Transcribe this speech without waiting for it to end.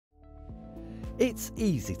It's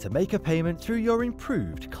easy to make a payment through your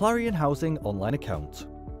improved Clarion Housing online account.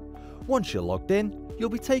 Once you're logged in, you'll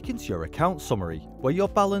be taken to your account summary, where your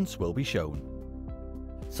balance will be shown.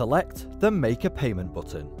 Select the Make a Payment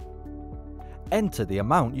button. Enter the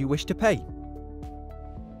amount you wish to pay.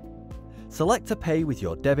 Select to pay with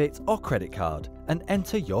your debit or credit card and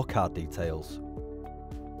enter your card details.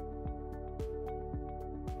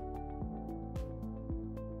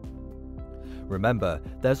 Remember,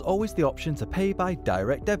 there's always the option to pay by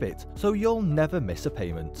direct debit, so you'll never miss a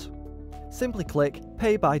payment. Simply click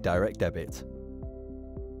Pay by Direct Debit.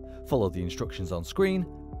 Follow the instructions on screen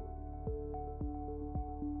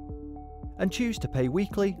and choose to pay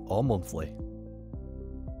weekly or monthly.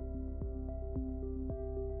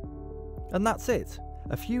 And that's it,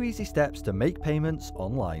 a few easy steps to make payments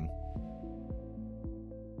online.